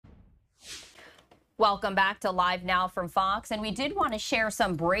Welcome back to Live Now from Fox. And we did want to share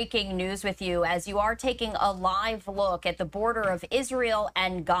some breaking news with you as you are taking a live look at the border of Israel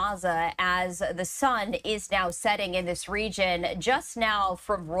and Gaza as the sun is now setting in this region. Just now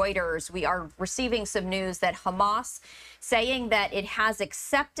from Reuters, we are receiving some news that Hamas saying that it has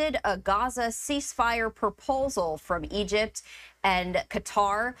accepted a Gaza ceasefire proposal from Egypt and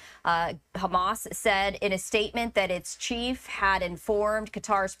Qatar. Hamas said in a statement that its chief had informed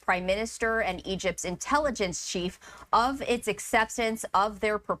Qatar's prime minister and Egypt's intelligence chief of its acceptance of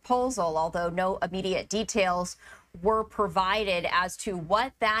their proposal, although no immediate details were provided as to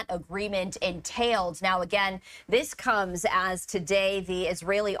what that agreement entailed. Now, again, this comes as today the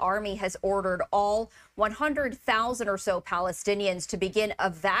Israeli army has ordered all 100,000 or so Palestinians to begin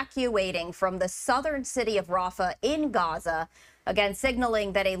evacuating from the southern city of Rafah in Gaza, again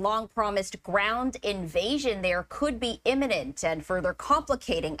signaling that a long-promised ground invasion there could be imminent and further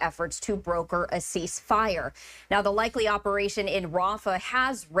complicating efforts to broker a ceasefire. Now, the likely operation in Rafah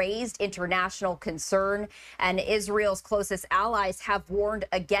has raised international concern, and Israel's closest allies have warned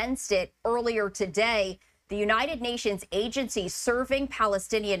against it. Earlier today, the United Nations agency serving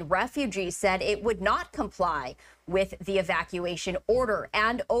Palestinian refugees said it would not comply with the evacuation order.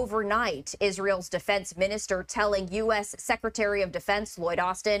 And overnight, Israel's defense minister telling U.S. Secretary of Defense Lloyd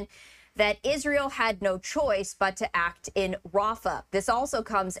Austin that Israel had no choice but to act in Rafah. This also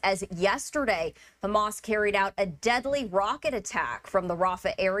comes as yesterday, Hamas carried out a deadly rocket attack from the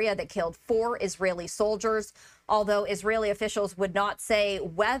Rafah area that killed 4 Israeli soldiers, although Israeli officials would not say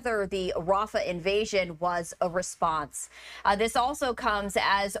whether the Rafah invasion was a response. This also comes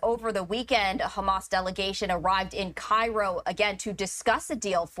as over the weekend, a Hamas delegation arrived in Cairo again to discuss a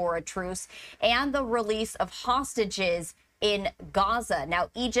deal for a truce and the release of hostages in Gaza. Now,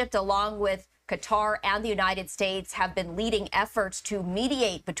 Egypt, along with Qatar and the United States, have been leading efforts to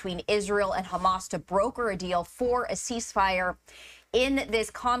mediate between Israel and Hamas to broker a deal for a ceasefire in this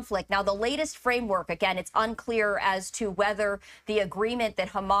conflict. Now, the latest framework, again, it's unclear as to whether the agreement that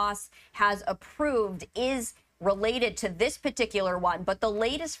Hamas has approved is related to this particular one, but the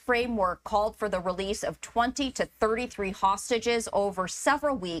latest framework called for the release of 20 to 33 hostages over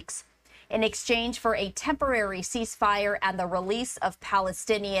several weeks in exchange for a temporary ceasefire and the release of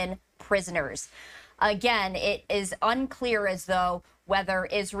Palestinian prisoners. Again, it is unclear as though whether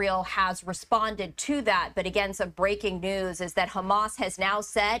Israel has responded to that. But again, some breaking news is that Hamas has now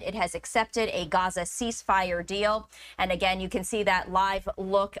said it has accepted a Gaza ceasefire deal. And again, you can see that live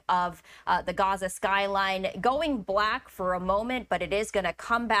look of the Gaza skyline going black for a moment, but it is going to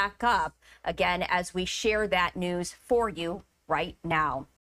come back up again as we share that news for you right now.